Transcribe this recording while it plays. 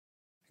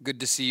Good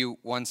to see you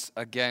once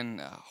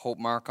again, Hope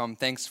Markham.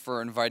 Thanks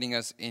for inviting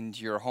us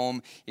into your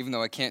home, even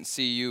though I can't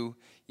see you,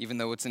 even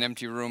though it's an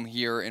empty room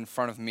here in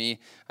front of me.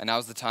 And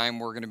now's the time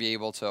we're going to be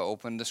able to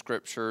open the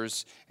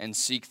scriptures and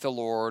seek the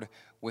Lord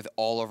with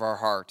all of our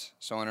heart.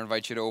 So I want to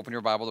invite you to open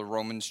your Bible to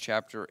Romans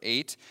chapter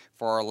 8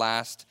 for our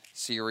last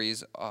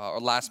series, our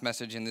last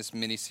message in this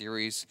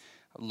mini-series,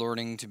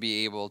 learning to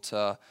be able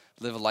to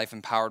live a life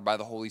empowered by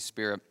the Holy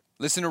Spirit.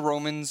 Listen to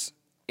Romans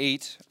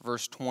 8,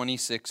 verse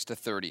 26 to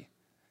 30.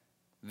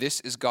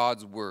 This is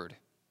God's word.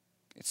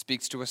 It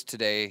speaks to us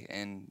today,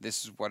 and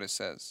this is what it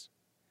says.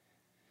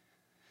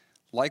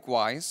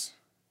 Likewise,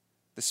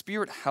 the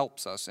Spirit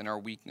helps us in our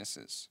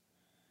weaknesses,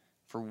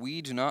 for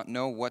we do not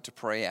know what to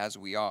pray as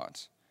we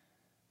ought.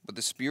 But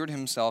the Spirit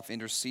himself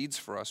intercedes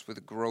for us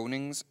with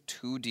groanings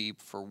too deep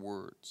for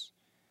words.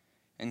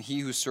 And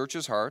he who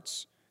searches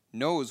hearts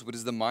knows what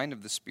is the mind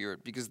of the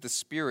Spirit, because the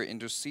Spirit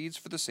intercedes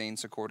for the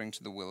saints according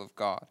to the will of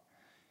God.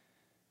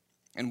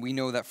 And we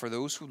know that for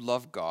those who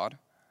love God,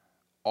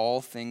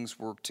 all things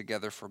work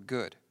together for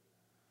good,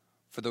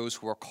 for those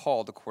who are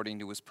called according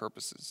to his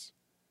purposes.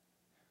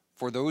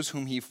 For those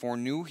whom he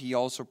foreknew, he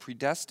also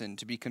predestined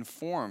to be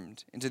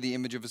conformed into the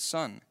image of his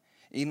Son,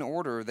 in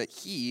order that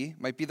he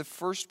might be the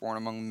firstborn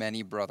among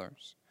many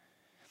brothers.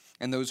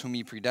 And those whom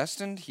he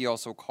predestined, he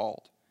also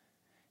called.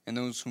 And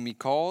those whom he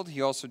called,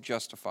 he also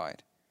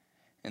justified.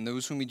 And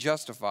those whom he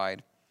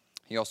justified,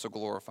 he also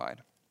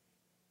glorified.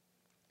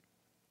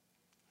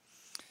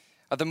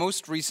 At the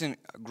most recent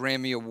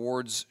Grammy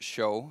Awards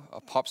show,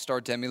 pop star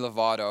Demi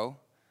Lovato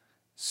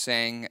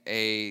sang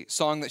a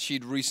song that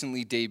she'd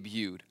recently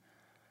debuted.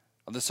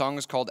 The song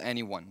is called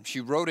Anyone. She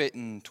wrote it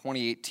in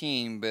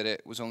 2018, but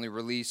it was only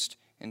released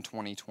in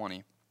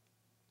 2020.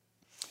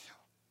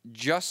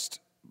 Just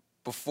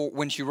before,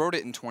 when she wrote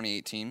it in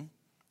 2018,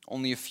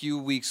 only a few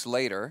weeks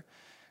later,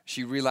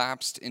 she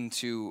relapsed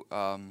into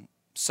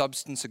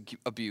substance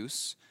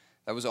abuse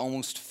that was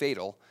almost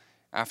fatal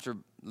after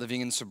living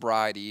in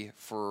sobriety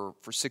for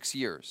 6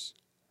 years.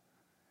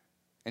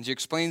 And she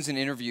explains in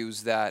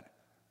interviews that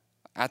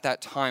at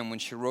that time when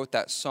she wrote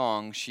that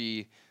song,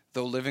 she,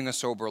 though living a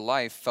sober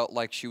life, felt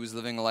like she was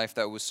living a life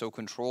that was so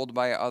controlled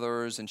by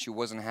others and she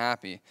wasn't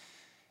happy.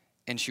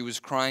 And she was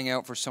crying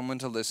out for someone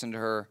to listen to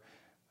her,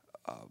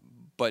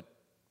 but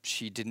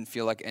she didn't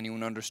feel like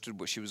anyone understood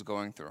what she was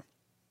going through.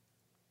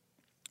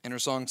 And her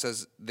song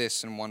says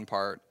this in one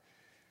part: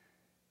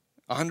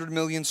 100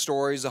 million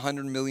stories,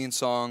 100 million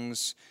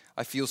songs.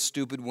 I feel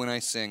stupid when I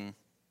sing.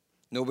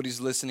 Nobody's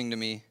listening to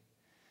me.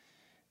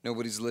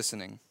 Nobody's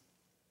listening.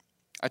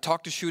 I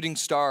talk to shooting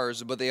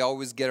stars, but they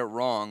always get it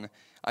wrong.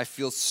 I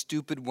feel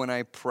stupid when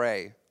I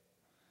pray.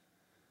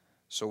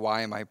 So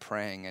why am I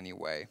praying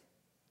anyway,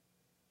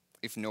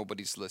 if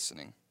nobody's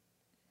listening?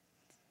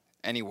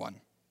 Anyone.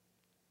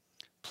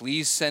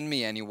 Please send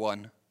me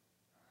anyone.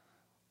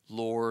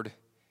 Lord,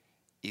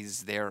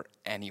 is there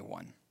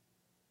anyone?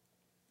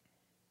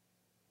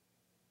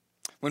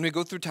 When we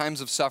go through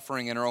times of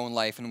suffering in our own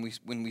life and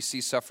when we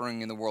see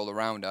suffering in the world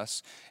around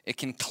us, it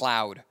can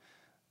cloud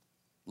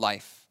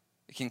life.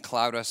 It can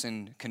cloud us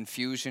in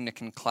confusion. It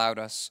can cloud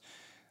us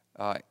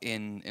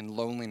in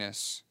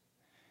loneliness.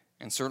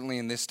 And certainly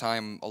in this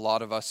time, a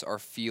lot of us are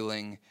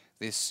feeling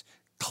this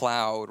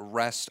cloud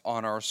rest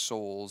on our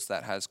souls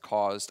that has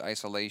caused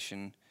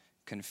isolation,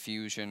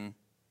 confusion.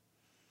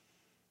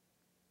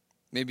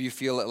 Maybe you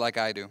feel it like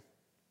I do.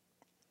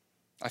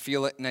 I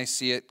feel it and I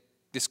see it,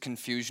 this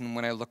confusion,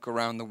 when I look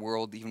around the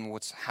world, even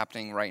what's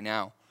happening right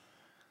now.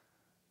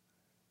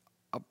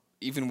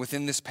 Even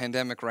within this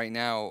pandemic right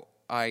now,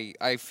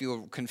 I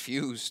feel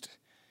confused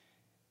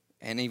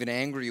and even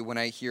angry when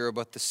I hear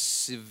about the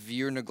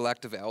severe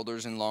neglect of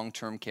elders in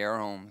long-term care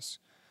homes,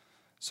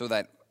 so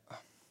that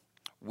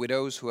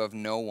widows who have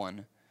no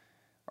one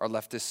are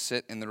left to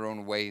sit in their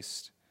own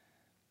waste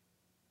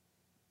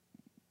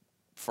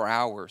for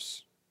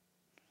hours,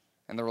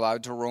 and they're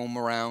allowed to roam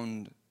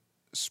around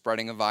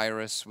spreading a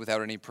virus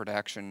without any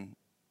protection,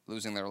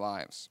 losing their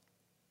lives.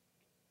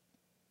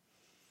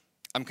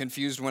 I'm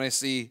confused when I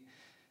see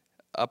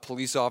a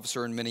police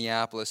officer in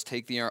Minneapolis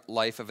take the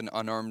life of an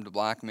unarmed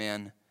black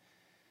man.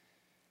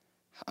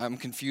 I'm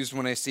confused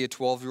when I see a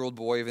 12-year-old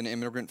boy of an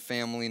immigrant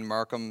family in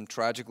Markham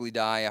tragically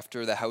die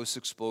after the house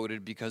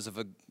exploded because of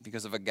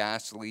a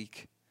gas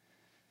leak.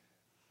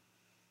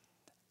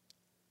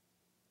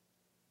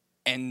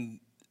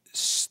 And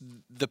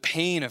the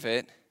pain of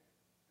it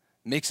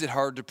makes it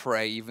hard to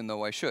pray, even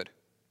though I should.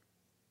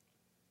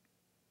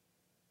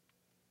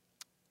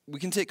 We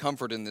can take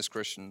comfort in this,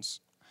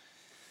 Christians.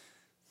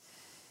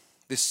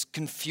 This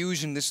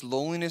confusion, this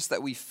loneliness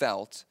that we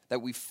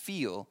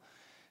feel,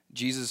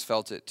 Jesus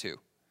felt it too.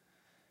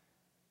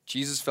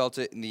 Jesus felt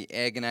it in the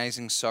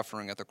agonizing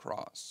suffering at the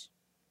cross.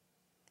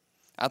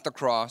 At the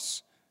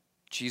cross,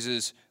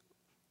 Jesus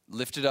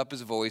lifted up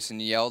his voice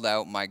and yelled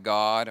out, my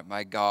God,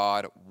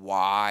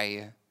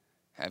 why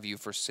have you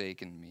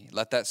forsaken me?"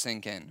 Let that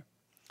sink in.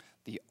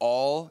 The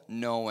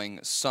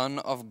all-knowing Son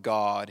of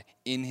God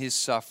in his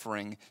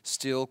suffering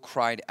still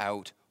cried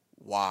out,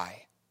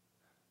 "Why?"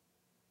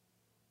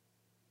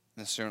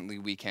 And certainly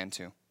we can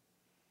too.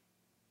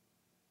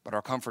 But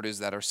our comfort is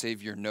that our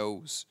Savior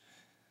knows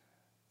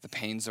the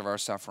pains of our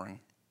suffering.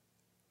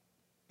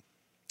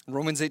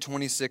 Romans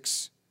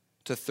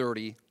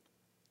 8:26-30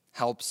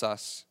 helps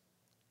us.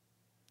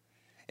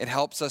 It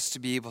helps us to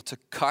be able to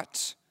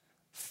cut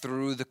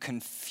through the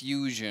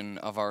confusion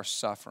of our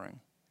suffering.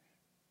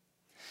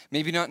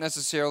 Maybe not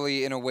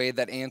necessarily in a way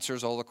that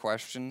answers all the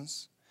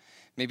questions.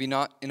 Maybe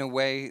not in a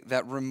way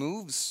that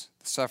removes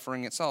the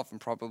suffering itself, and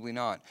probably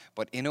not.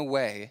 But in a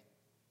way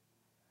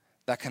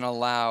that can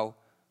allow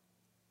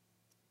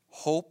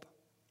hope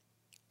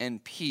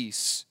and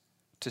peace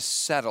to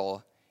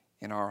settle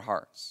in our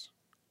hearts.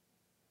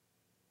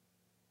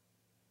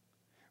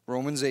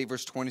 Romans 8,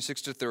 verse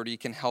 26-30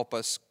 can help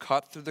us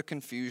cut through the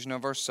confusion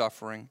of our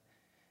suffering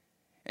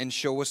and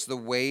show us the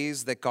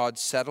ways that God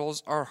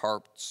settles our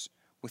hearts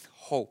with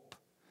hope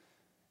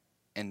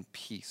and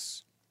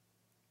peace.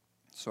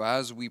 So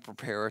as we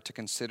prepare to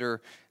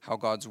consider how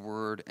God's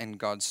Word and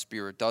God's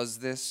Spirit does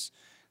this,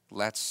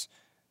 let's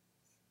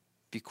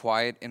be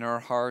quiet in our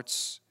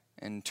hearts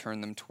and turn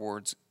them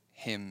towards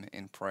Him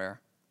in prayer.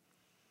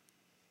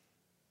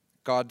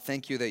 God,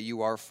 thank you that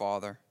you are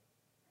Father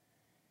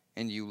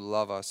and you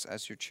love us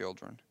as your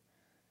children.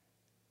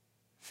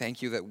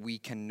 Thank you that we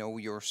can know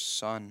your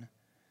Son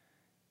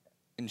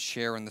and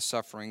share in the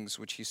sufferings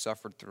which he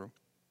suffered through.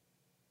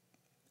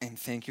 And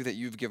thank you that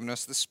you've given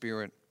us the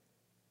Spirit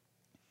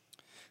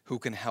who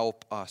can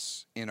help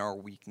us in our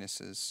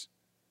weaknesses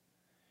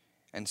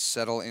and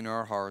settle in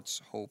our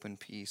hearts hope and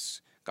peace.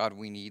 God,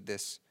 we need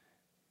this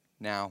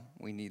now.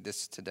 We need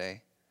this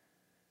today.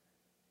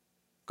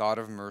 God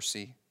of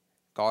mercy,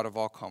 God of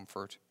all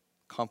comfort,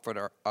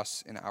 comfort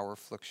us in our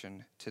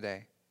affliction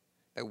today,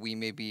 that we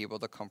may be able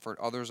to comfort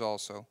others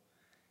also,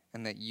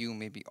 and that you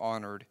may be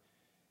honored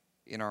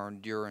in our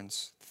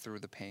endurance through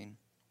the pain.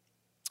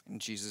 In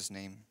Jesus'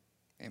 name,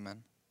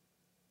 amen.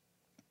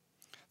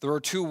 There are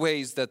two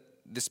ways that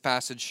this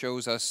passage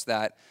shows us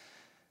that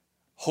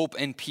hope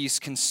and peace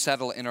can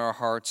settle in our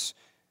hearts,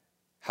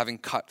 having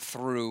cut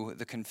through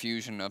the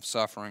confusion of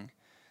suffering.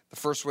 The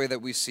first way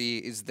that we see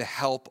is the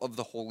help of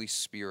the Holy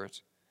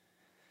Spirit.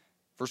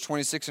 Verse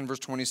 26 and verse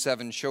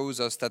 27 shows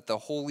us that the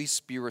Holy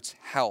Spirit's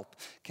help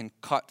can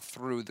cut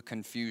through the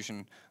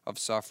confusion of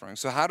suffering.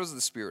 So how does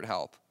the Spirit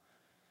help?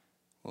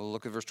 Well,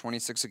 look at verse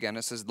 26 again.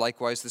 It says,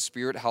 likewise, the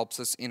Spirit helps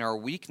us in our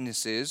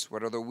weaknesses.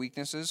 What are the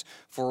weaknesses?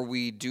 For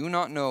we do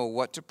not know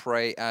what to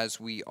pray as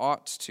we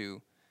ought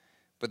to,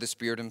 but the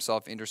Spirit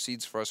himself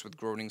intercedes for us with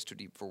groanings too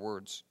deep for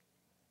words.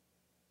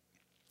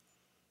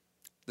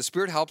 The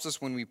Spirit helps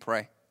us when we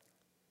pray.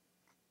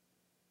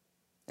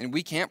 And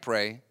we can't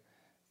pray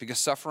because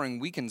suffering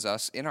weakens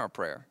us in our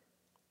prayer.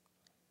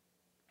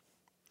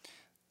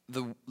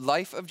 The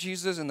life of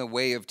Jesus and the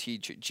way of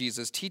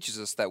Jesus teaches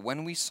us that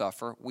when we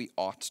suffer, we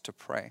ought to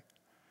pray.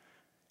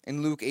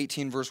 In Luke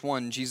 18, verse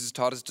 1, Jesus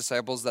taught his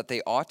disciples that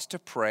they ought to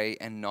pray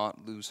and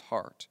not lose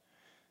heart.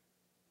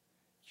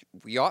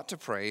 We ought to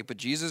pray, but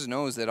Jesus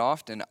knows that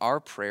often our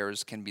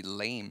prayers can be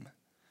lame.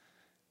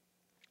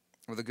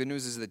 Well, the good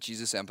news is that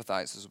Jesus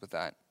empathizes with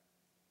that.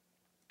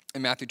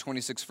 In Matthew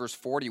 26, verse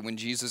 40, when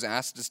Jesus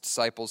asked his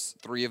disciples,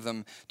 3 of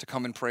them, to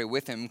come and pray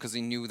with him because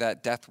he knew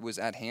that death was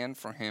at hand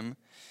for him,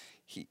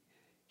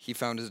 he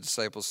found his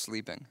disciples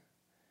sleeping.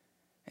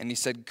 And he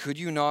said, could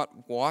you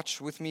not watch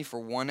with me for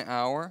 1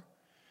 hour?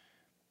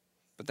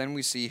 But then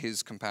we see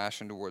his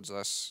compassion towards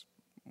us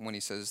when he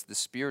says, the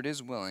spirit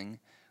is willing,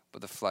 but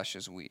the flesh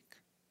is weak.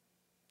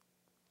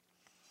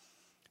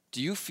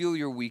 Do you feel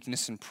your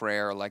weakness in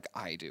prayer like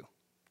I do?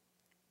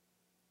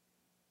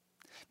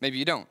 Maybe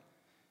you don't.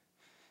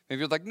 Maybe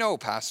you're like, no,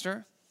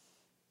 Pastor,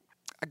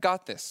 I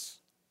got this.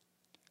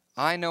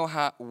 I know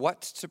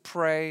what to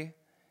pray,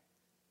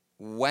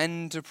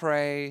 when to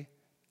pray,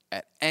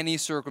 at any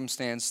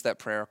circumstance that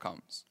prayer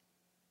comes.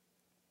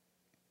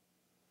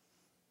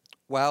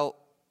 Well,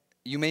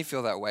 you may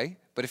feel that way,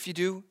 but if you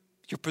do,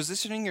 you're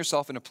positioning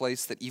yourself in a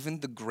place that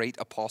even the great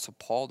Apostle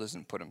Paul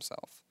doesn't put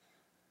himself.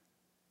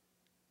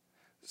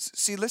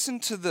 See, listen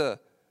to the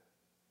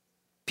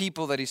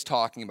people that he's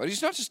talking about.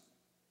 He's not just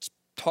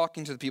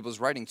talking to the people he's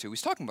writing to,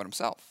 he's talking about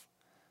himself.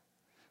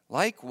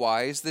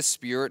 Likewise, the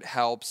Spirit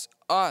helps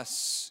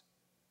us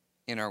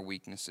in our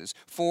weaknesses,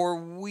 for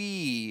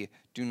we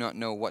do not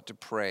know what to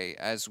pray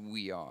as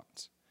we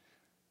ought.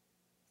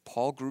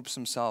 Paul groups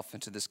himself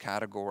into this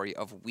category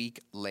of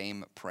weak,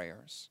 lame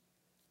prayers.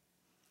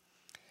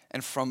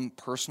 And from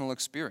personal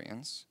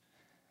experience,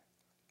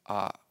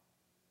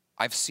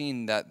 I've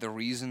seen that the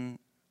reason,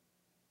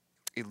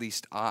 at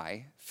least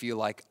I, feel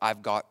like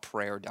I've got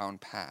prayer down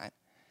pat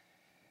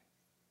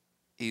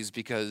is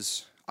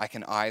because I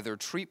can either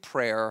treat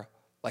prayer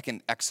like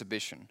an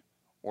exhibition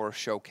or a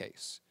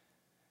showcase,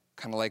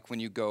 kind of like when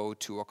you go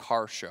to a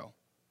car show,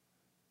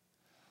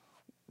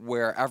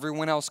 where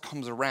everyone else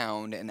comes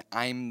around and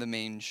I'm the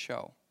main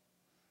show.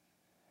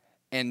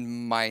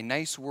 And my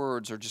nice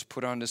words are just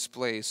put on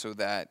display so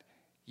that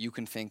you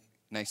can think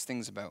nice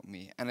things about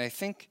me. And I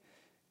think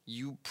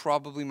you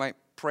probably might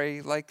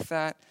pray like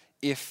that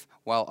if,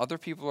 while other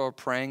people are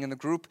praying in the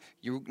group,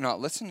 you're not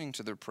listening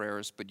to their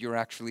prayers, but you're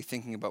actually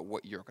thinking about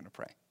what you're going to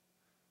pray.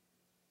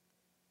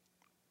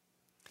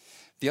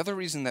 The other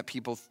reason that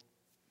people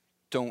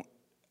don't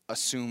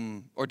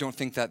assume or don't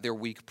think that they're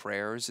weak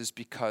prayers is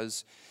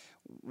because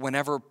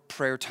whenever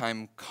prayer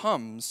time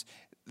comes,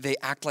 they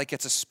act like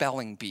it's a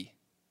spelling bee.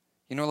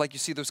 You know, like you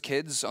see those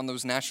kids on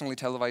those nationally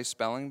televised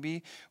spelling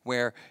bee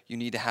where you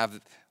need to have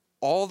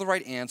all the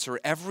right answer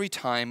every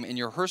time and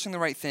you're rehearsing the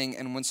right thing,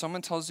 and when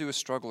someone tells you a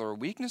struggle or a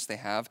weakness they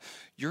have,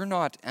 you're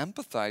not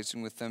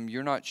empathizing with them,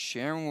 you're not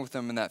sharing with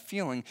them in that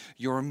feeling,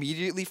 you're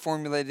immediately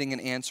formulating an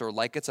answer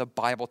like it's a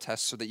Bible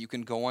test so that you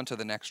can go on to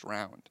the next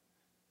round,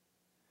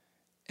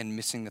 and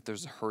missing that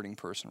there's a hurting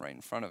person right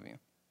in front of you.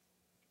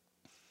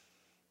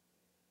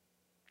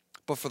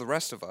 But for the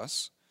rest of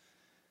us,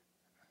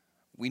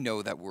 we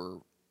know that we're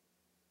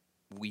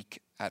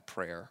weak at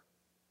prayer,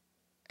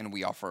 and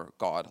we offer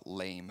God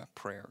lame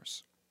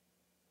prayers.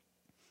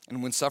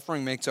 And when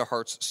suffering makes our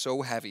hearts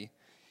so heavy,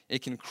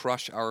 it can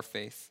crush our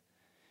faith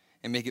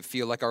and make it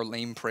feel like our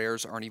lame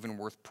prayers aren't even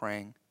worth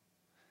praying.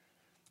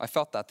 I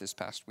felt that this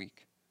past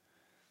week.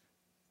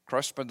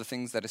 Crushed by the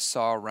things that I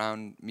saw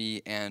around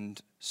me,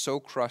 and so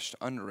crushed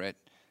under it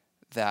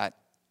that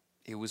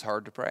it was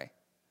hard to pray.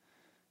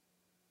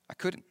 I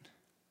couldn't.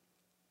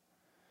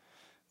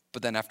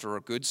 But then after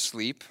a good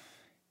sleep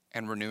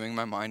and renewing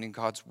my mind in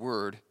God's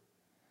word,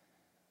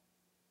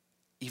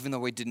 even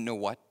though I didn't know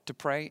what to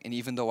pray, and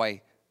even though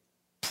I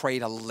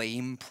prayed a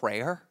lame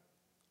prayer,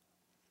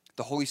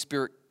 the Holy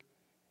Spirit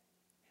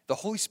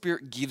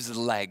gives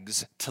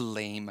legs to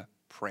lame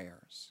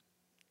prayers.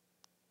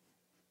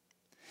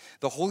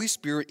 The Holy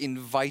Spirit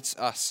invites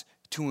us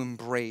to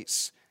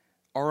embrace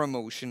our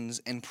emotions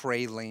and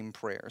pray lame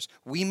prayers.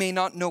 We may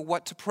not know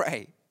what to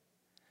pray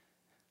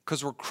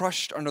because we're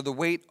crushed under the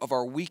weight of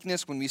our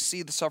weakness when we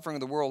see the suffering of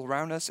the world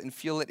around us and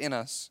feel it in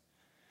us.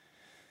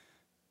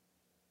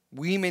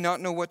 We may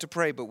not know what to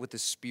pray, but with the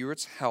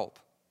Spirit's help,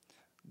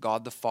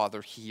 God the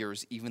Father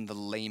hears even the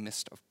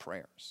lamest of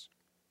prayers.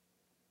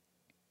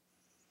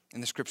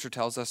 And the scripture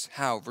tells us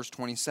how. Verse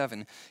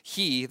 27,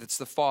 He, that's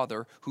the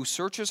Father, who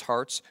searches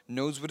hearts,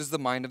 knows what is the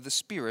mind of the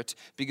Spirit,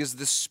 because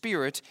the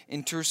Spirit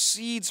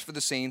intercedes for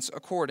the saints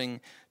according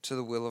to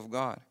the will of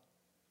God.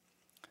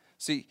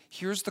 See,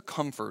 here's the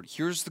comfort,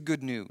 here's the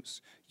good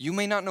news. You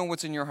may not know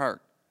what's in your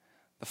heart.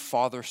 The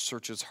Father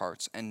searches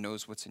hearts and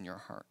knows what's in your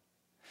heart.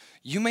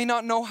 You may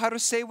not know how to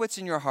say what's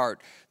in your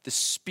heart. The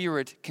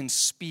Spirit can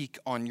speak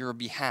on your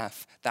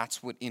behalf.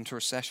 That's what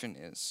intercession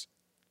is.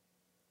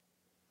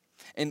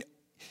 And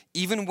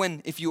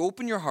even if you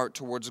open your heart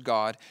towards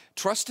God,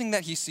 trusting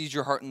that He sees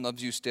your heart and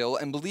loves you still,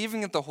 and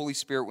believing that the Holy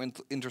Spirit will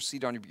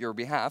intercede on your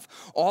behalf,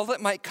 all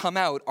that might come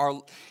out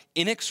are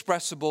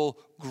inexpressible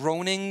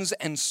groanings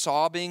and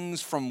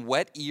sobbings from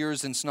wet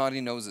ears and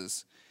snotty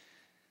noses.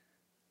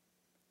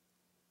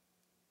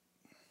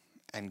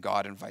 And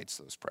God invites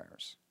those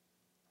prayers.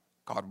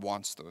 God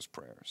wants those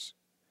prayers.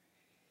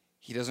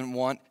 He doesn't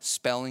want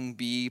spelling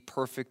bee,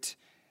 perfect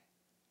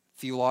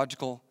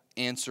theological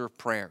answer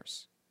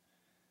prayers.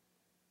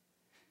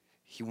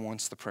 He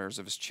wants the prayers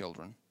of His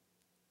children.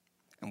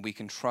 And we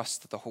can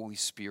trust that the Holy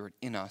Spirit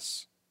in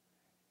us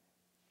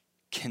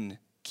can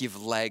give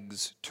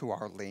legs to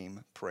our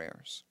lame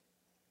prayers.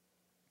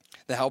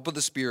 The help of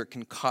the Spirit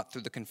can cut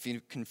through the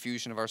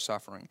confusion of our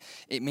suffering.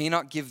 It may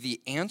not give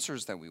the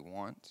answers that we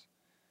want.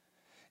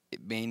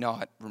 It may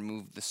not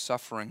remove the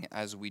suffering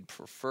as we'd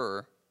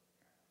prefer,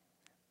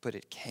 but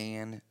it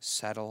can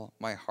settle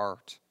my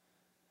heart.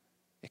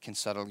 It can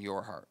settle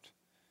your heart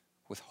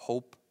with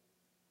hope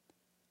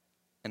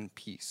and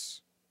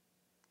peace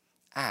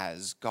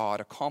as God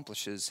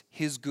accomplishes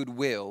His good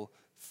will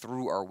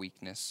through our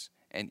weakness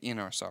and in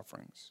our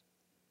sufferings.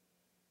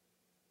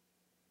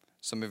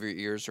 Some of your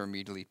ears are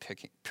immediately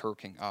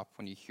perking up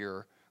when you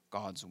hear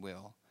God's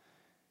will,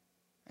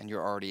 and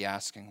you're already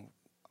asking,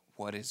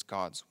 what is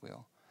God's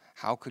will?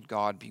 How could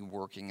God be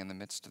working in the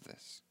midst of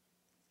this?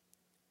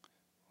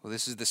 Well,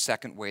 this is the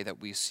second way that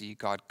we see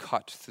God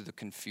cut through the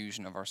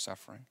confusion of our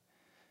suffering.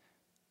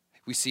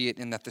 We see it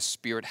in that the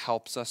Spirit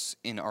helps us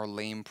in our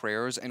lame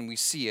prayers, and we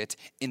see it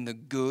in the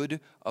good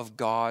of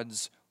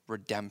God's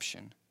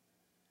redemption.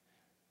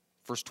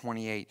 Verse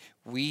 28,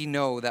 we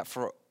know that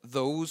for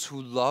those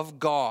who love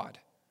God,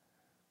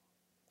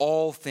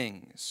 all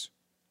things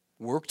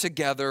work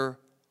together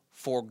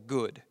for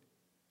good,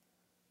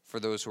 for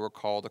those who are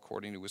called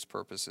according to His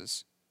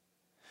purposes.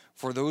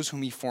 For those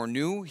whom He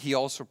foreknew, He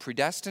also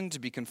predestined to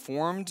be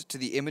conformed to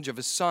the image of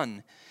His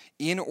Son,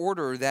 in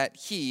order that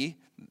He,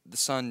 the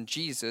Son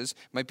Jesus,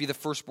 might be the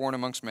firstborn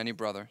amongst many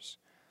brothers.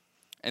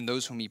 And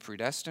those whom He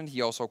predestined,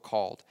 He also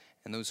called.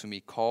 And those whom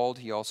He called,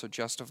 He also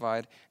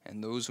justified.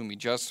 And those whom He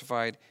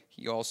justified,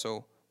 He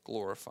also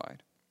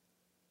glorified.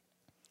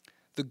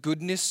 The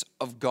goodness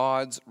of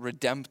God's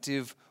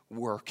redemptive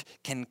work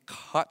can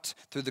cut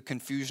through the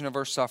confusion of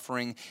our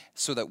suffering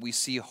so that we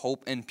see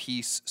hope and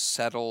peace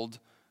settled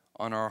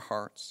on our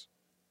hearts.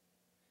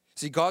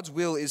 See, God's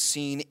will is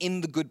seen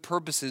in the good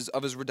purposes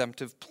of His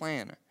redemptive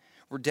plan.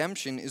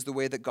 Redemption is the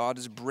way that God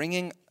is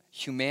bringing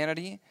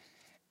humanity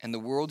and the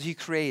world He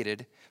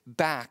created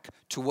back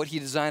to what He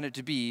designed it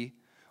to be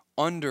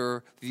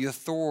under the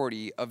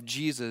authority of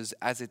Jesus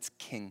as its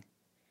king.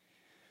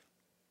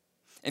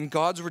 And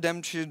God's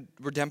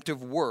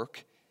redemptive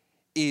work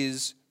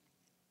is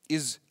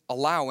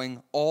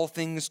allowing all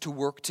things to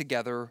work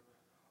together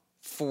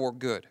for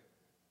good.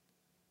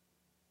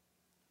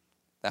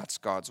 That's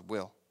God's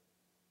will.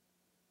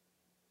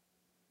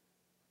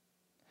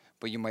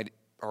 But you might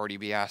already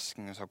be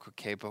asking yourself,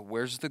 okay, but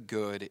where's the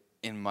good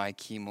in my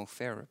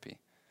chemotherapy?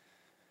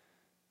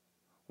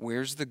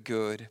 Where's the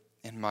good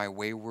in my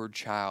wayward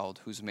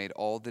child who's made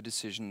all the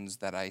decisions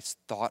that I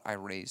thought I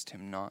raised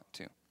him not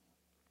to?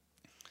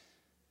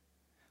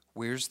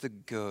 Where's the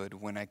good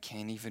when I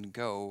can't even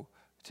go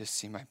to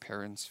see my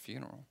parents'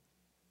 funeral?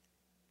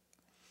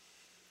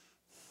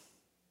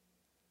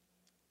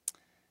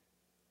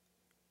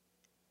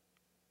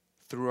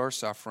 Through our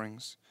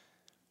sufferings,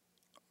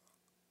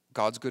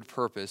 God's good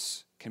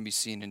purpose can be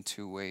seen in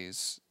two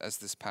ways, as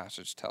this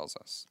passage tells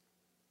us.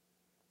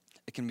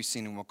 It can be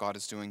seen in what God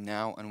is doing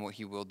now and what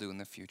he will do in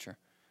the future.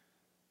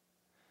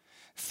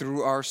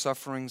 Through our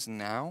sufferings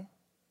now,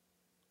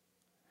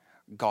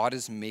 God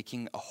is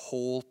making a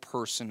whole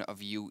person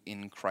of you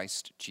in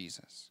Christ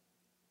Jesus.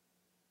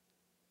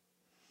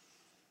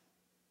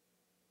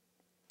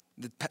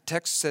 The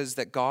text says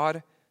that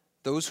God,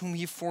 those whom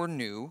he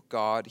foreknew,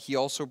 God, he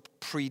also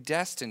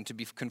predestined to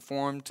be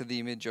conformed to the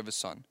image of his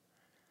Son.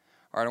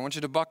 All right, I want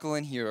you to buckle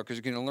in here because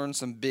you're going to learn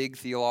some big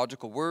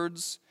theological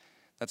words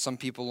that some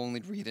people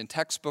only read in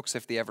textbooks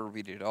if they ever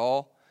read it at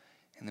all.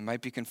 And they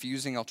might be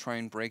confusing. I'll try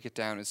and break it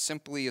down as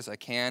simply as I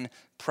can.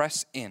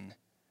 Press in.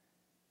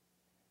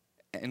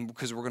 And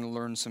because we're going to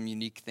learn some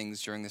unique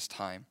things during this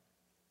time.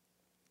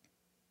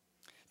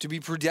 To be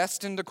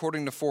predestined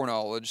according to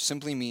foreknowledge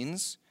simply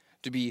means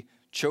to be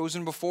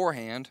chosen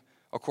beforehand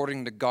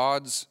according to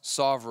God's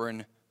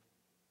sovereign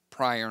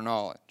prior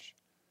knowledge.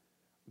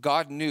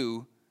 God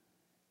knew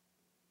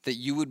that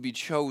you would be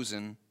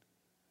chosen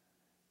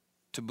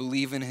to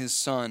believe in his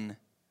Son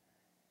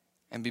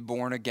and be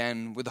born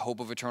again with the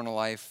hope of eternal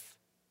life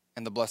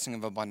and the blessing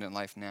of abundant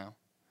life now.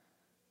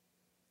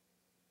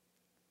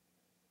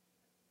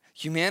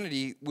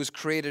 Humanity was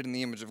created in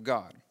the image of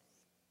God.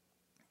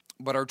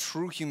 But our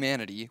true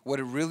humanity, what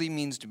it really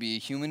means to be a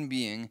human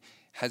being,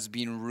 has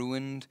been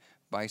ruined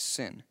by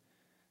sin.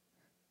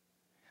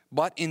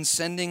 But in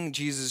sending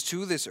Jesus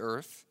to this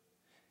earth,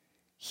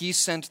 he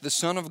sent the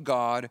Son of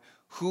God,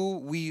 who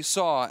we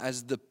saw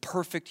as the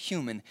perfect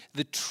human,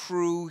 the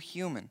true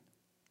human.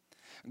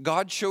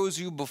 God chose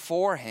you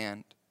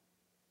beforehand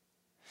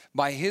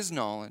by his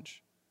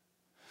knowledge,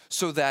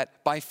 so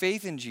that by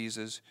faith in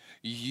Jesus,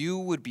 you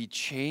would be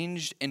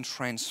changed and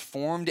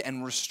transformed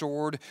and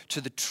restored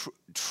to the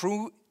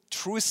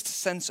truest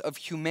sense of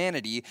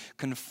humanity,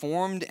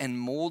 conformed and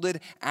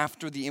molded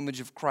after the image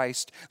of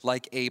Christ,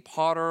 like a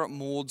potter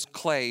molds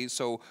clay.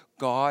 So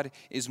God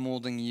is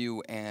molding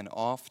you, and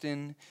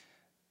often,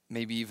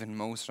 maybe even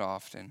most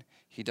often,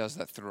 he does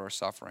that through our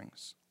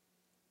sufferings.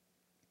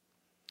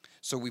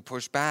 So we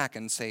push back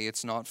and say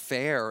it's not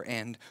fair,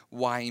 and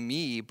why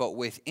me? But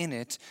within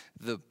it,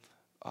 the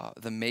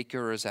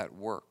Maker is at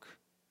work,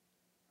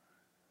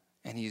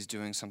 and he's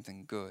doing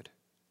something good.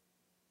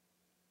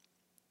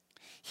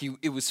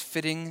 It was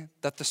fitting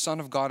that the Son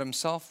of God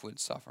himself would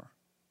suffer.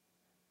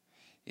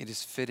 It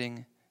is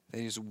fitting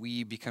that as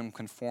we become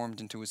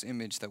conformed into his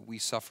image, that we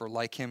suffer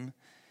like him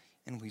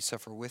and we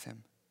suffer with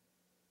him.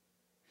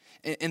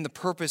 And the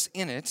purpose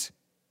in it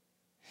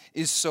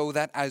is so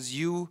that as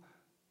you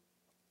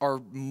are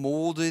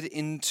molded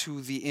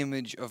into the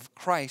image of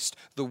Christ,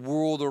 the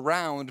world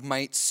around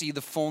might see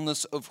the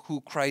fullness of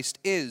who Christ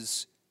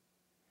is.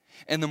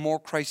 And the more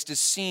Christ is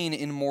seen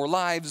in more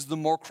lives, the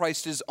more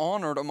Christ is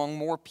honored among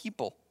more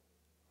people.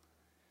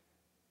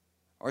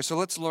 All right, so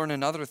let's learn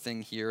another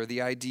thing here,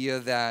 the idea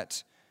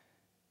that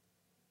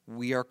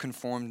we are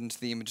conformed into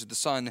the image of the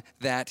Son,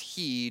 that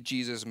he,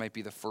 Jesus, might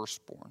be the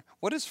firstborn.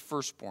 What does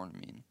firstborn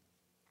mean?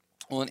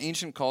 Well, in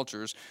ancient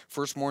cultures,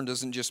 firstborn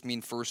doesn't just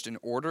mean first in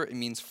order, it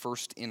means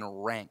first in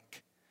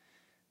rank.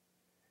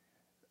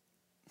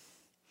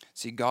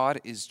 See, God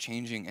is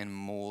changing and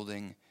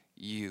molding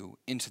you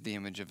into the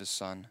image of his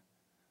Son,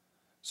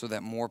 so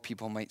that more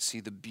people might see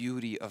the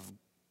beauty of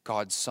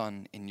God's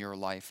Son in your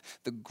life,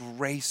 the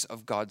grace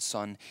of God's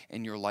Son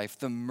in your life,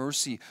 the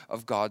mercy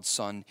of God's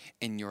Son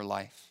in your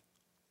life.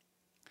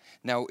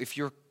 Now, if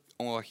you're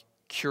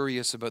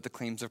curious about the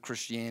claims of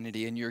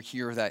Christianity and you're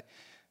here that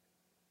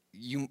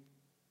you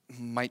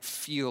might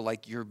feel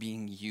like you're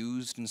being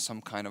used in some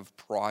kind of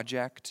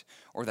project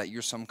or that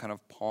you're some kind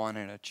of pawn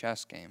in a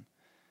chess game,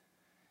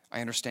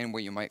 I understand why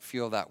you might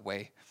feel that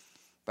way,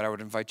 but I would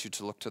invite you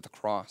to look to the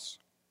cross.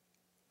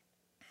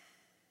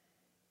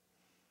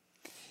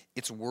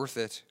 It's worth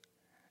it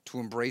to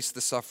embrace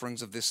the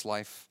sufferings of this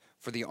life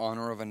for the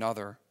honor of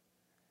another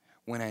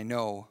when I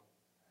know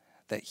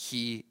that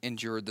he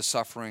endured the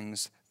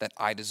sufferings that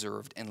I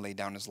deserved and laid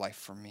down his life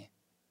for me.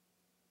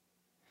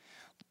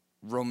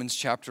 Romans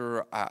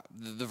chapter,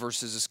 the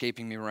verse is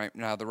escaping me right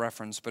now, the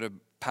reference, but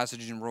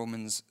passage in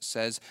Romans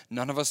says,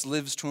 none of us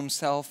lives to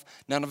himself,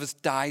 none of us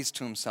dies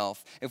to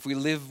himself. If we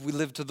live, we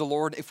live to the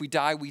Lord. If we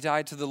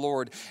die to the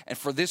Lord. And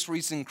for this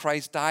reason,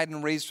 Christ died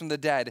and raised from the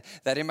dead,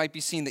 that it might be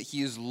seen that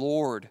he is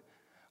Lord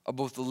of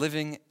both the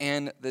living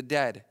and the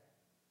dead.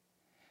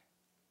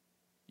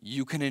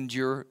 You can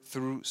endure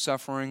through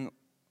suffering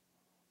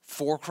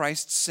for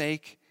Christ's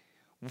sake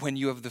when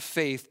you have the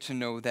faith to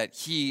know that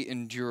he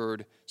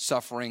endured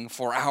suffering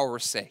for our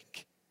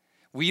sake.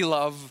 We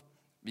love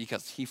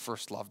because he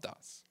first loved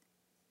us.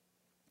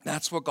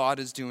 That's what God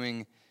is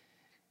doing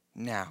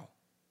now.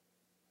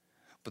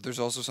 But there's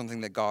also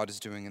something that God is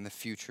doing in the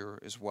future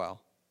as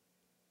well.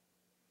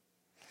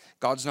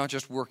 God's not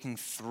just working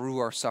through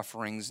our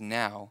sufferings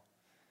now.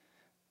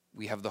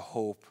 We have the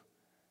hope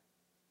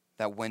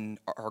that when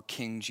our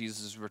King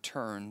Jesus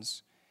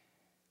returns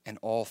and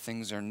all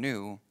things are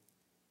new,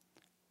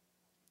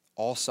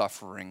 all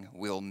suffering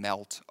will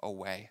melt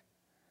away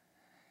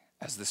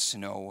as the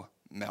snow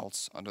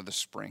melts under the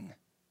spring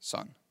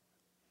sun.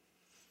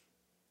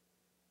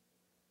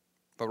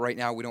 But right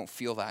now we don't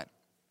feel that.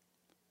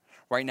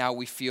 Right now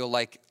we feel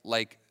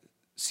like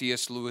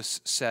C.S.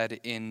 Lewis said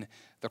in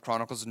the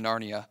Chronicles of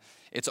Narnia,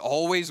 it's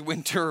always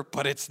winter,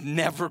 but it's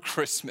never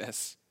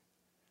Christmas.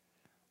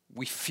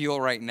 We feel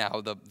right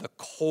now the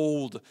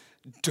cold,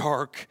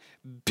 dark,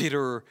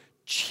 bitter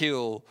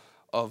chill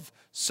of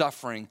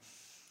suffering.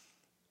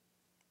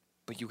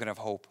 But you can have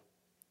hope.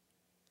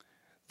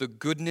 The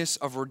goodness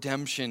of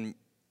redemption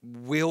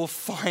will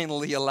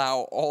finally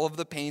allow all of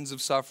the pains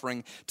of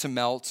suffering to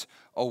melt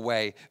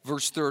away.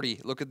 Verse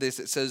 30, look at this.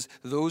 It says,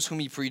 those whom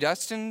he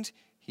predestined,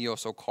 he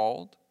also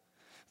called.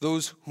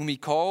 Those whom he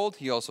called,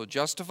 he also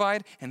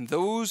justified. And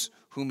those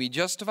whom he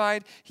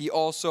justified, he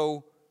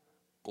also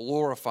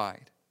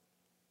glorified.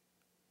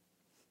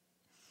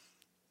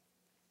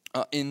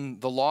 In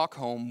the Locke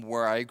home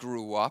where I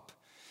grew up,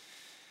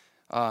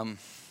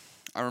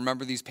 I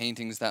remember these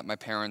paintings that my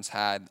parents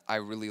had. I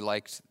really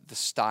liked the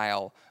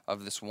style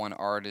of this one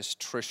artist,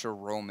 Trisha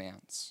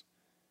Romance.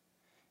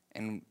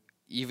 And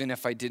even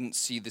if I didn't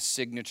see the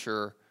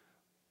signature,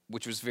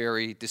 which was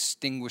very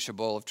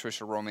distinguishable of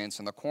Trisha Romance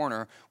in the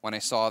corner, when I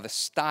saw the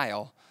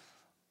style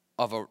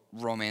of a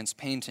romance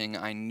painting,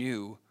 I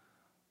knew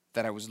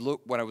that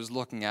what I was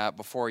looking at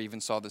before I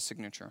even saw the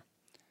signature.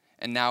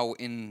 And now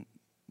in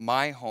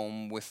my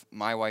home with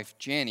my wife,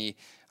 Janie,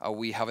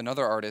 we have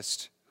another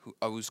artist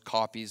whose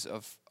copies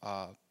of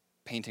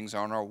paintings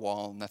are on our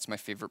wall, and that's my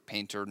favorite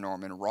painter,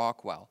 Norman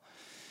Rockwell.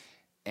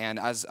 And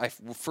as I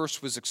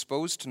first was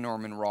exposed to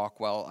Norman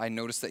Rockwell, I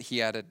noticed that he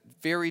had a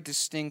very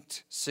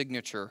distinct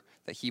signature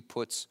that he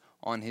puts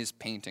on his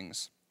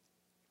paintings.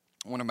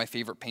 One of my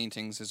favorite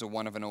paintings is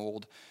one of an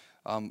old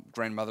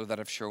grandmother that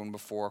I've shown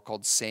before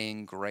called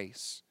Saying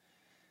Grace.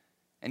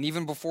 And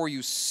even before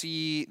you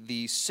see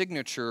the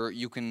signature,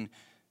 you can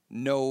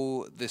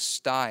know the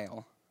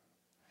style.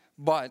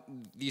 But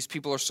these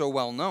people are so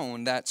well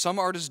known that some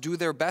artists do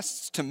their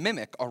best to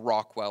mimic a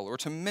Rockwell or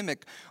to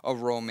mimic a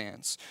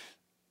Romance.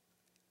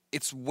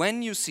 It's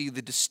when you see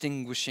the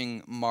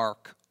distinguishing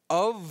mark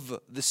of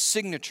the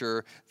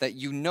signature that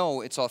you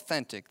know it's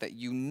authentic, that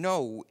you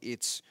know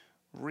it's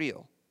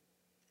real.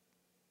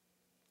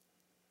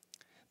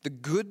 The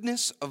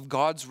goodness of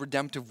God's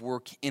redemptive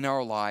work in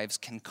our lives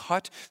can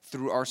cut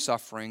through our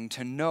suffering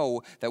to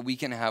know that we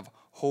can have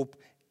hope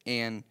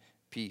and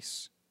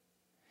peace.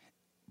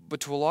 But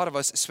to a lot of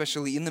us,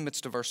 especially in the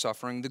midst of our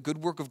suffering, the good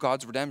work of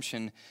God's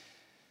redemption,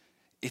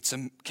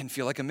 can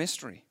feel like a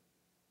mystery.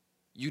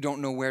 You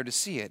don't know where to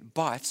see it.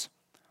 But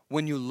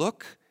when you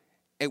look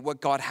at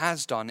what God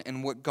has done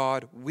and what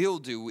God will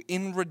do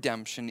in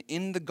redemption,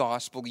 in the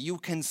gospel, you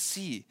can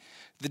see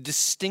the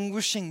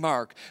distinguishing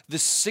mark, the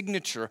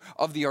signature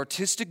of the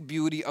artistic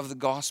beauty of the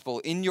gospel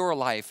in your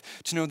life,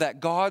 to know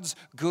that God's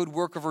good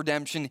work of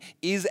redemption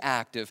is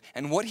active.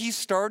 And what he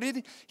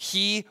started,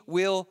 he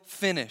will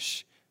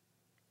finish.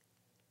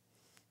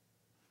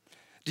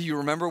 Do you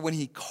remember when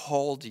he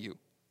called you?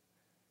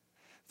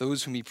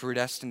 Those whom he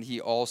predestined,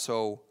 he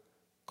also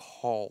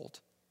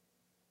called.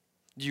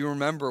 Do you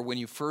remember when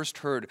you first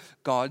heard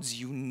God's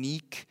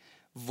unique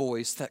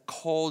voice that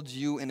called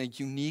you in a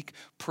unique,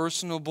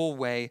 personable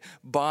way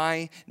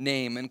by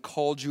name and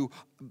called you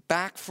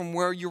back from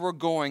where you were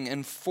going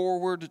and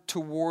forward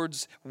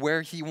towards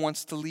where he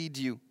wants to lead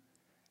you?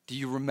 Do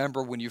you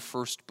remember when you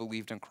first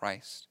believed in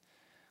Christ,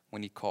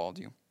 when he called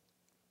you?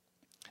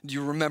 Do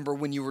you remember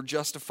when you were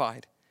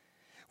justified?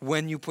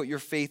 When you put your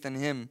faith in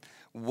him,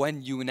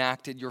 when you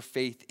enacted your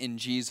faith in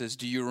Jesus?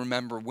 Do you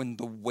remember when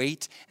the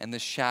weight and the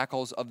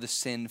shackles of the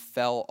sin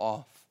fell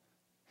off?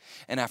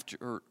 And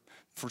after,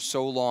 for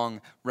so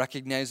long,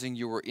 recognizing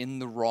you were in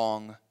the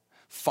wrong,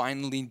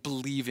 finally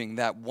believing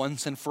that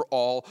once and for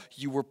all,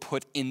 you were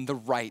put in the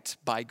right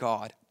by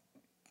God,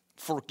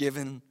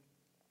 forgiven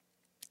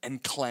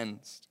and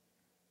cleansed.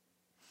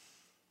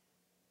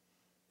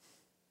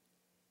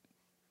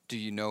 Do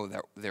you know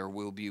that there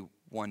will be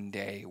one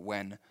day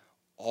when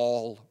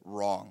all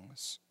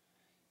wrongs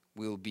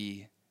will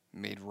be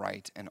made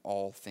right and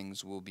all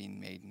things will be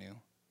made new?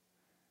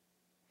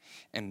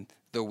 And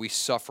though we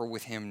suffer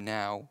with him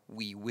now,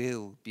 we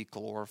will be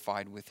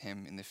glorified with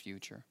him in the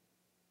future.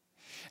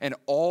 And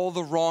all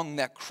the wrong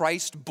that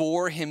Christ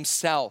bore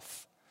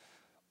himself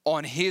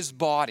on his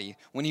body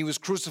when he was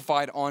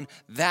crucified on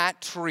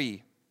that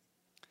tree,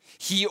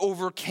 he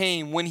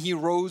overcame when he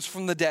rose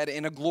from the dead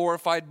in a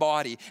glorified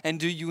body. And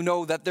do you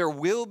know that there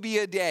will be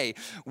a day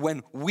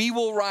when we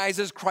will rise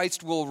as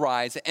Christ will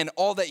rise, and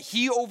all that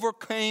he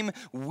overcame,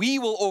 we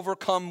will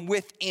overcome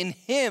within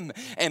him,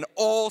 and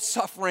all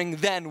suffering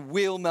then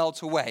will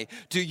melt away.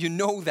 Do you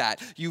know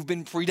that? You've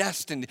been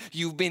predestined,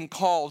 you've been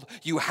called,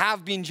 you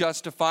have been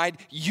justified,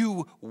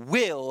 you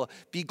will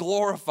be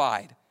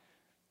glorified.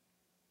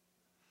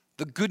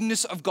 The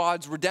goodness of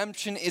God's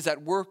redemption is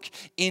at work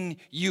in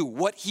you.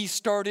 What he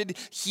started,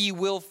 he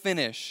will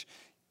finish.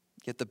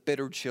 Yet the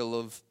bitter chill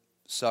of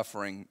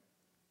suffering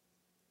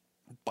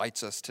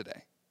bites us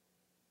today.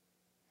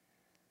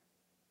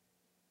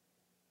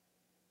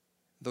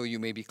 Though you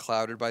may be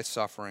clouded by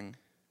suffering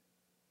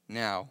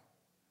now,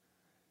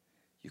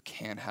 you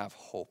can have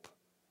hope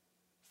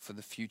for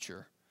the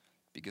future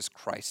because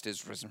Christ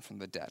is risen from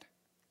the dead.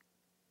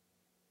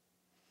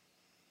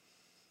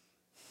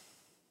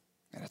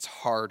 And it's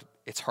hard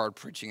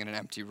preaching in an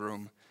empty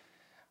room.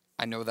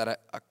 I know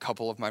that a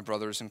couple of my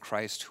brothers in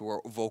Christ who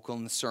are vocal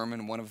in the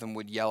sermon, one of them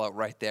would yell out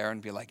right there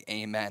and be like,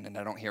 amen, and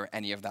I don't hear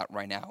any of that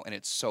right now. And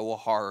it's so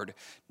hard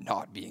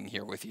not being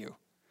here with you.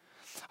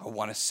 I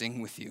want to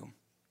sing with you.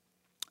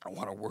 I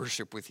want to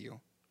worship with you.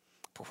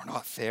 But we're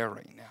not there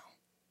right now.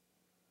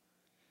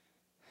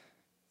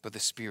 But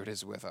the Spirit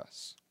is with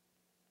us.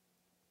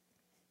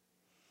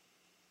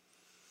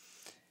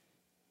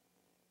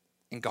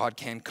 And God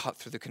can cut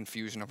through the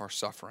confusion of our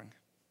suffering.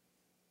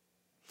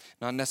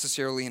 Not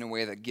necessarily in a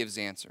way that gives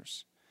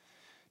answers.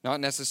 Not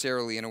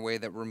necessarily in a way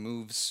that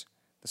removes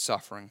the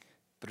suffering,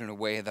 but in a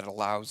way that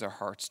allows our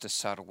hearts to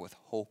settle with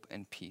hope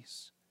and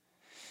peace.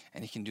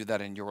 And he can do that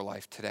in your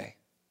life today.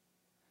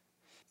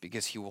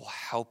 Because he will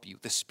help you.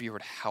 The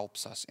Spirit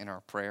helps us in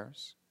our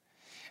prayers.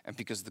 And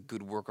because the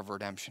good work of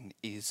redemption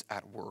is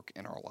at work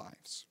in our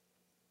lives.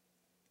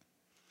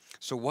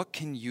 So what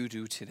can you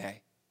do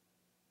today?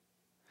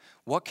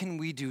 What can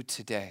we do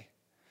today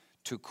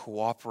to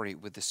cooperate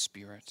with the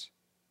Spirit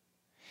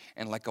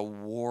and like a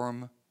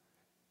warm,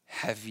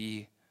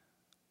 heavy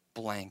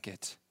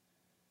blanket,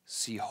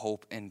 see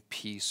hope and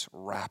peace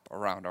wrap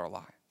around our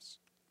lives?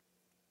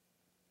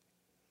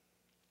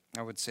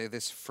 I would say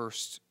this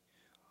first,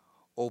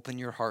 open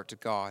your heart to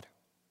God.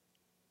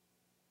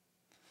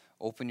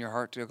 Open your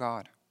heart to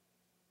God.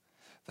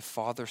 The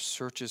Father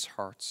searches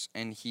hearts,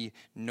 and he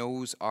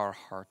knows our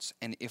hearts.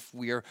 And if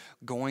we're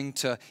going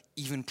to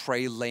even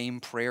pray lame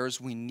prayers,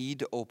 we need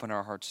to open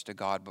our hearts to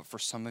God. But for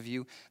some of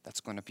you,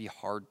 that's going to be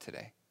hard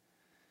today.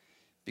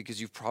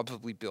 Because you've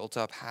probably built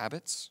up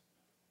habits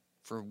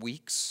for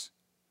weeks,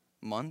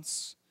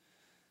 months,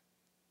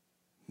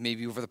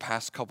 maybe over the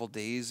past couple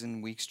days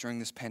and weeks during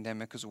this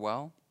pandemic as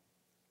well.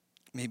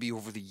 Maybe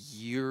over the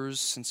years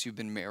since you've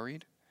been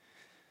married.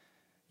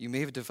 You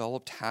may have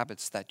developed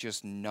habits that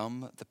just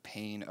numb the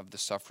pain of the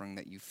suffering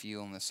that you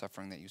feel and the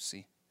suffering that you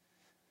see.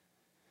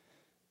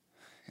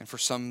 And for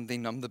some, they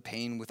numb the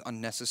pain with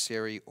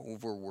unnecessary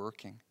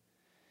overworking.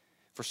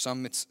 For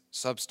some, it's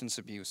substance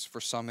abuse. For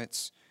some,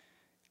 it's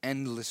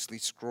endlessly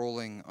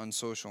scrolling on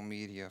social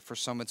media. For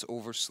some, it's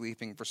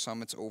oversleeping. For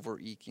some, it's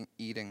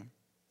overeating.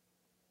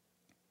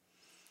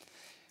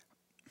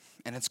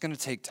 And it's going to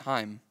take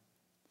time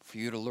for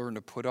you to learn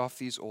to put off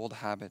these old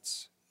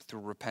habits through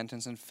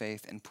repentance and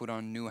faith and put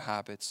on new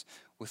habits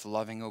with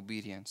loving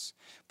obedience.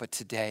 But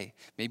today,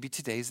 maybe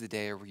today's the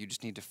day where you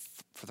just need to,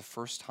 for the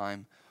first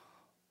time,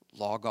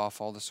 log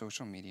off all the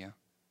social media.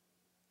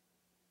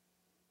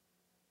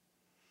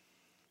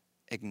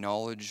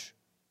 Acknowledge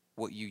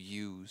what you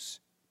use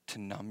to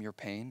numb your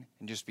pain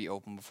and just be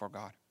open before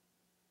God.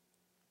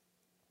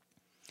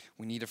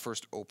 We need to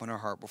first open our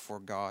heart before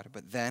God,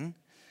 but then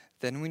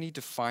we need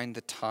to find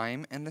the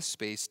time and the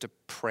space to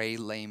pray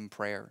lame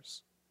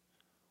prayers.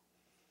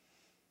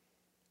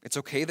 It's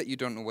okay that you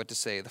don't know what to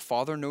say. The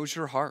Father knows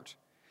your heart.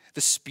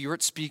 The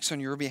Spirit speaks on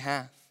your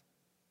behalf.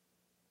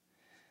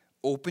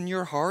 Open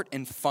your heart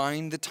and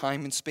find the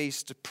time and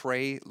space to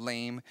pray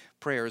lame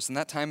prayers. And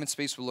that time and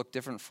space will look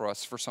different for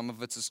us. For some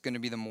of it's going to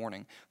be the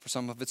morning. For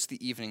some of it's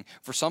the evening.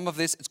 For some of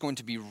this, it's going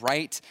to be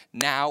right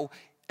now,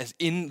 as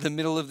in the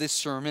middle of this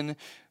sermon,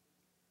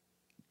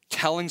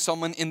 telling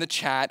someone in the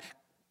chat,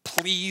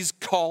 please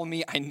call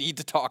me, I need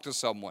to talk to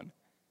someone.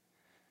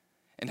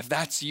 And if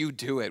that's you,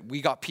 do it. We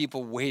got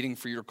people waiting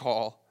for your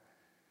call.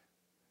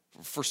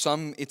 For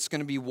some, it's going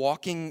to be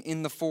walking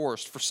in the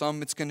forest. For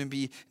some, it's going to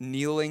be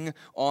kneeling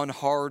on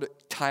hard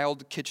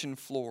tiled kitchen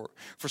floor.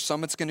 For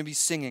some, it's going to be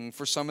singing.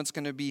 For some, it's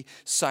going to be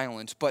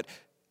silent. But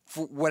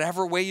for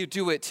whatever way you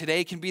do it,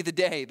 today can be the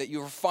day that you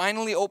are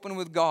finally open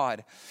with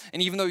God.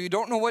 And even though you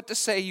don't know what to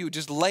say, you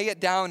just lay it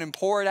down and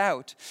pour it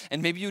out.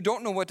 And maybe you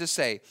don't know what to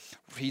say.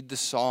 Read the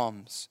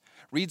Psalms.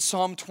 Read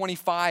Psalm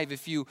 25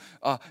 if you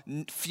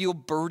feel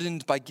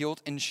burdened by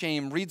guilt and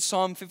shame. Read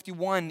Psalm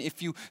 51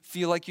 if you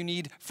feel like you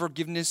need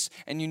forgiveness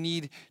and you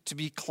need to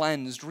be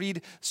cleansed.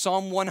 Read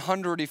Psalm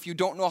 100 if you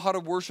don't know how to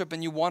worship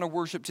and you want to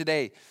worship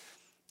today.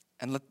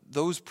 And let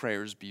those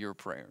prayers be your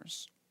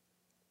prayers.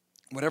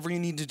 Whatever you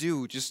need to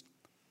do, just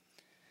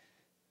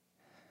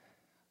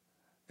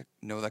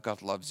know that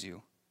God loves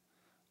you.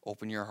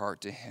 Open your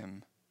heart to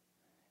him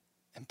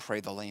and pray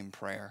the lame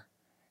prayer,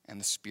 and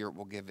the Spirit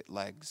will give it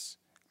legs,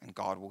 and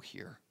God will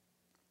hear.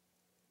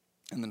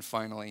 And then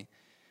finally,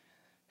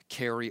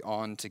 carry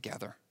on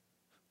together.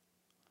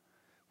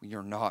 We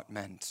are not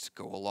meant to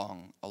go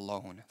along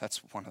alone. That's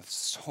one of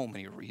so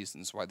many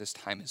reasons why this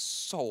time is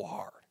so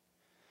hard.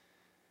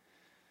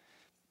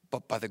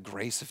 But by the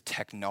grace of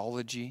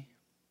technology,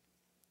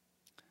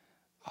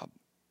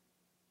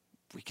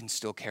 we can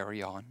still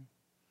carry on.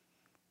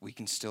 We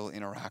can still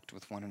interact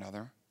with one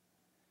another.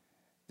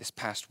 This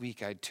past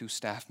week, I had 2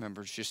 staff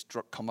members just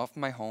come off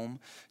my home.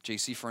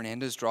 JC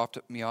Fernandez dropped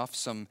me off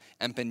some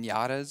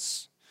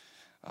empanadas.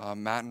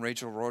 Matt and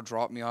Rachel Rowe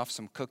dropped me off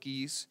some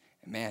cookies.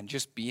 And man,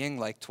 just being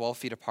like 12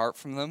 feet apart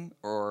from them,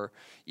 or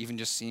even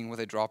just seeing what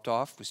they dropped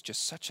off, was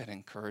just such an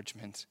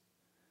encouragement.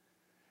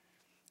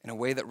 In a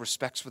way that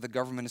respects what the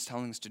government is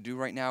telling us to do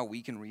right now,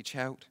 we can reach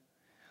out.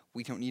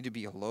 We don't need to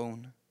be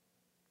alone.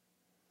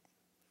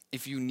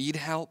 If you need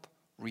help,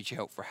 reach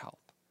out for help.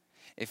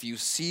 If you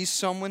see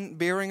someone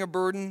bearing a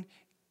burden,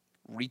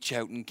 reach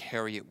out and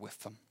carry it with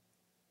them.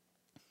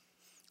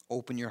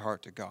 Open your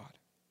heart to God.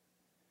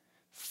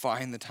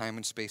 Find the time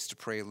and space to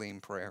pray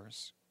lame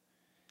prayers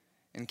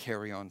and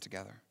carry on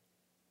together.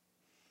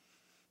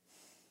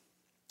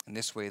 In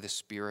this way, the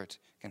Spirit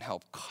can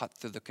help cut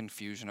through the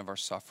confusion of our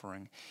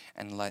suffering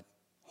and let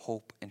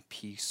hope and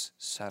peace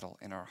settle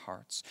in our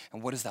hearts.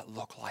 And what does that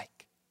look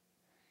like?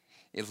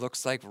 It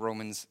looks like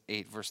Romans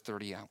 8, verse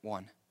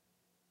 31.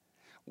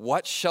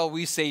 What shall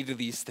we say to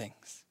these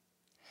things?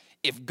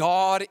 If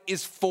God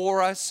is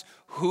for us,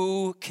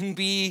 who can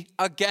be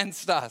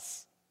against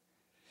us?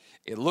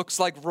 It looks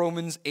like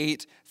Romans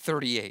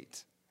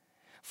 8:38.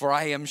 For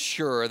I am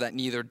sure that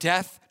neither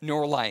death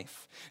nor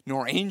life,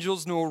 nor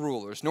angels nor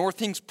rulers, nor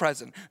things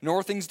present,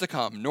 nor things to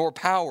come, nor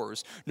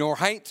powers, nor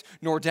height,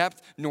 nor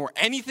depth, nor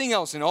anything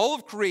else in all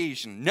of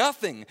creation,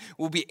 nothing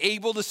will be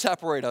able to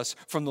separate us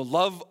from the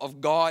love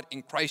of God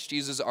in Christ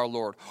Jesus our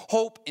Lord.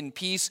 Hope and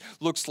peace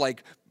looks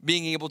like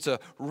being able to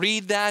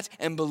read that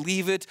and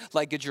believe it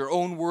like it's your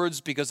own words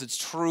because it's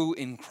true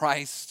in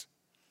Christ.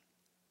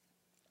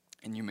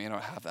 And you may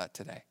not have that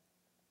today.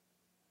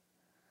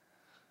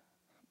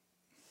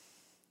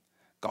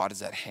 God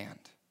is at hand.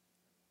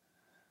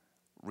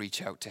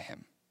 Reach out to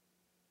him.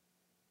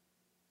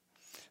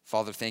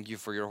 Father, thank you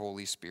for your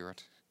Holy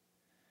Spirit.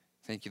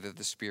 Thank you that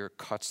the Spirit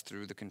cuts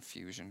through the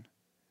confusion.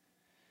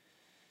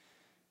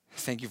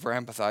 Thank you for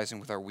empathizing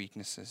with our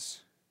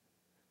weaknesses.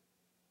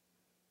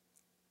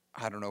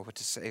 I don't know what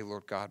to say,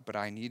 Lord God, but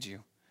I need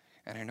you.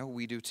 And I know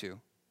we do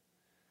too.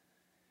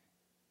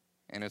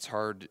 And it's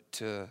hard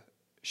to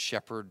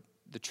shepherd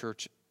the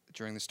church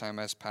during this time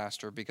as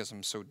pastor because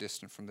I'm so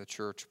distant from the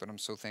church, but I'm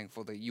so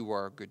thankful that you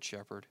are a good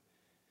shepherd.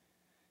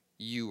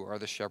 You are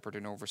the shepherd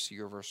and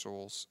overseer of our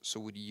souls. So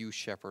would you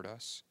shepherd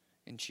us?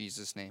 In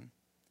Jesus' name,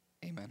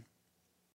 amen.